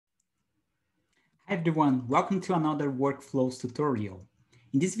Hi everyone, welcome to another workflows tutorial.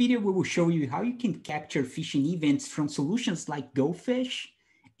 In this video, we will show you how you can capture phishing events from solutions like GoPhish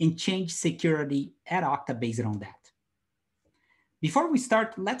and change security at Okta based on that. Before we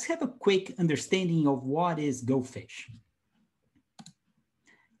start, let's have a quick understanding of what is GoPhish.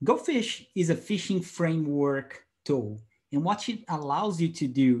 GoPhish is a phishing framework tool, and what it allows you to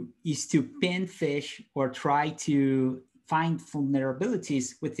do is to pin phish or try to find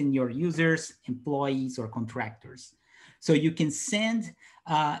vulnerabilities within your users, employees, or contractors. So you can send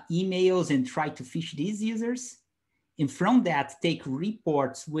emails and try to phish these users. And from that, take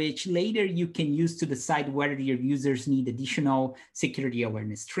reports, which later you can use to decide whether your users need additional security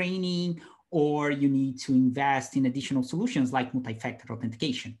awareness training or you need to invest in additional solutions like multi-factor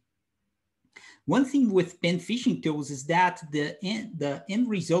authentication. One thing with pen phishing tools is that the end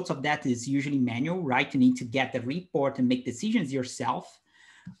result of that is usually manual, right? You need to get the report and make decisions yourself.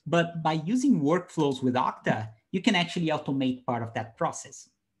 But by using workflows with Okta, you can actually automate part of that process.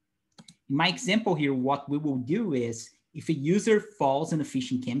 In my example here, what we will do is if a user falls in a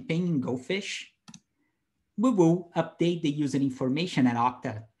phishing campaign in GoPhish, we will update the user information at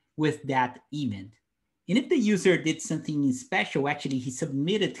Okta with that event. And if the user did something special, actually he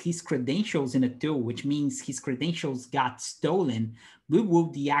submitted his credentials in a tool, which means his credentials got stolen, we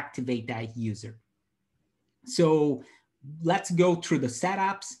will deactivate that user. So let's go through the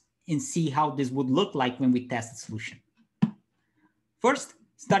setups and see how this would look like when we test the solution. First,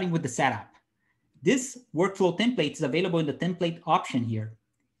 starting with the setup. This workflow template is available in the template option here.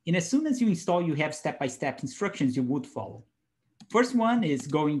 And as soon as you install, you have step-by-step instructions you would follow. First one is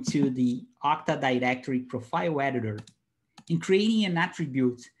going to the Okta directory profile editor and creating an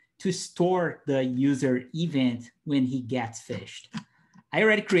attribute to store the user event when he gets phished. I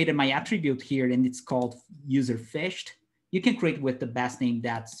already created my attribute here and it's called user phished. You can create with the best name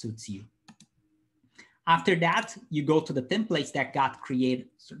that suits you. After that, you go to the templates that got created,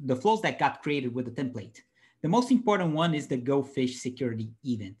 the flows that got created with the template. The most important one is the GoPhish security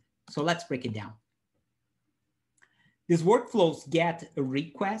event. So let's break it down. These workflows get a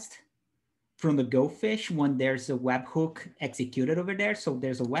request from the GoPhish when there's a webhook executed over there. So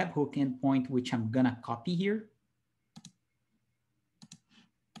there's a webhook endpoint, which I'm gonna copy here.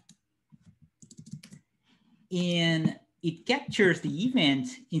 And it captures the event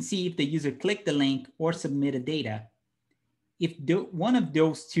and see if the user clicked the link or submitted data. If one of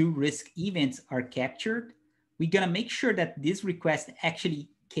those two risk events are captured, we're gonna make sure that this request actually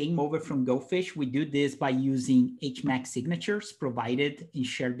came over from GoPhish. We do this by using HMAC signatures provided and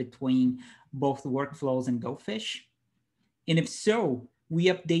shared between both workflows and GoPhish. And if so, we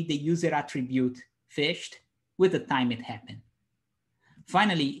update the user attribute phished with the time it happened.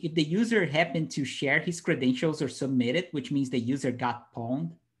 Finally, if the user happened to share his credentials or submit it, which means the user got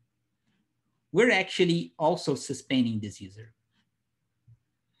pwned, we're actually also suspending this user.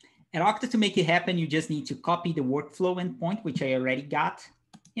 At Okta, to make it happen, you just need to copy the workflow endpoint, which I already got.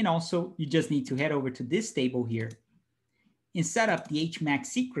 And also, you just need to head over to this table here and set up the HMAC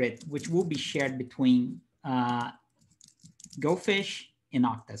secret, which will be shared between GoPhish and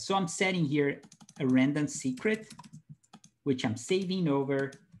Okta. So I'm setting here a random secret, which I'm saving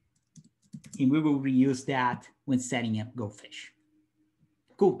over, and we will reuse that when setting up GoPhish.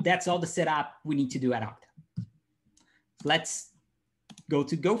 Cool, that's all the setup we need to do at Okta. Let's go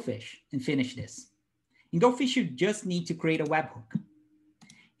to GoPhish and finish this. In GoPhish, you just need to create a webhook.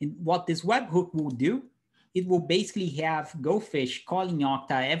 And what this webhook will do, it will basically have GoPhish calling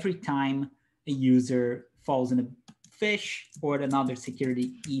Okta every time a user falls in a phish or another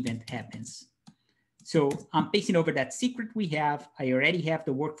security event happens. So I'm pasting over that secret we have. I already have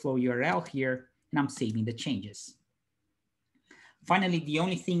the workflow URL here, and I'm saving the changes. Finally, the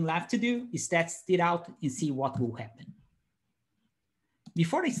only thing left to do is test it out and see what will happen.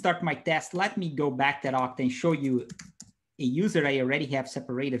 Before I start my test, let me go back to Okta and show you a user I already have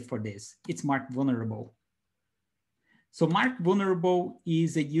separated for this. It's marked vulnerable. So marked vulnerable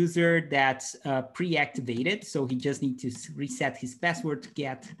is a user that's pre-activated. So he just needs to reset his password to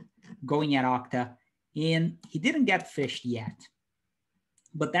get going at Okta. And he didn't get phished yet,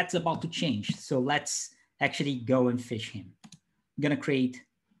 but that's about to change. So let's actually go and phish him. I'm gonna create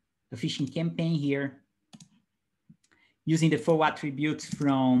a phishing campaign here using the full attributes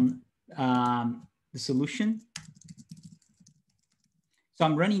from the solution. So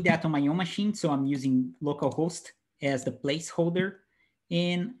I'm running that on my own machine. So I'm using localhost as the placeholder,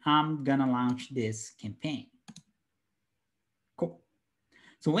 and I'm gonna launch this campaign. Cool.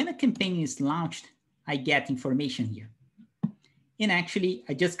 So when a campaign is launched, I get information here. And actually,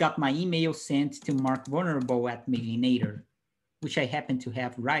 I just got my email sent to mark vulnerable at Mailinator, which I happen to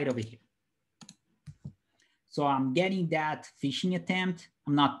have right over here. So I'm getting that phishing attempt.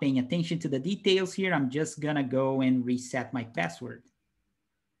 I'm not paying attention to the details here. I'm just gonna go and reset my password.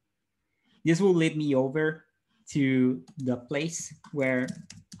 This will lead me over to the place where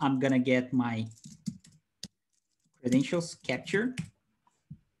I'm gonna get my credentials captured.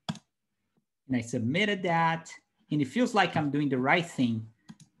 And I submitted that, and it feels like I'm doing the right thing.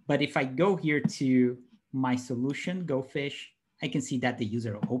 But if I go here to my solution, GoPhish, I can see that the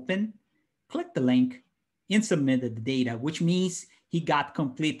user opened, clicked the link, and submitted the data, which means he got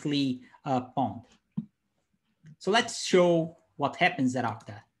completely pwned. So let's show what happens at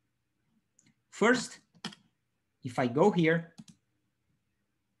Okta. First, if I go here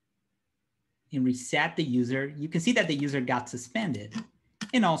and reset the user, you can see that the user got suspended,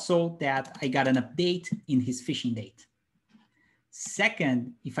 and also that I got an update in his phishing date.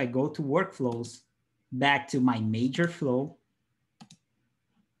 Second, if I go to workflows, back to my major flow,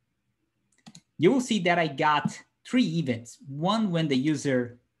 you will see that I got 3 events. One, when the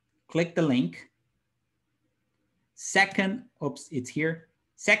user clicked the link. Second, oops, it's here.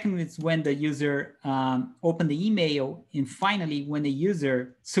 Second, it's when the user opened the email. And finally, when the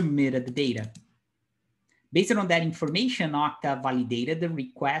user submitted the data. Based on that information, Okta validated the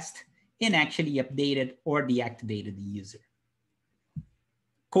request and actually updated or deactivated the user.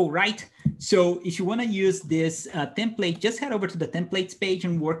 Cool, right? So if you want to use this template, just head over to the templates page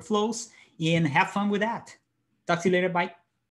and workflows and have fun with that. Talk to you later. Bye.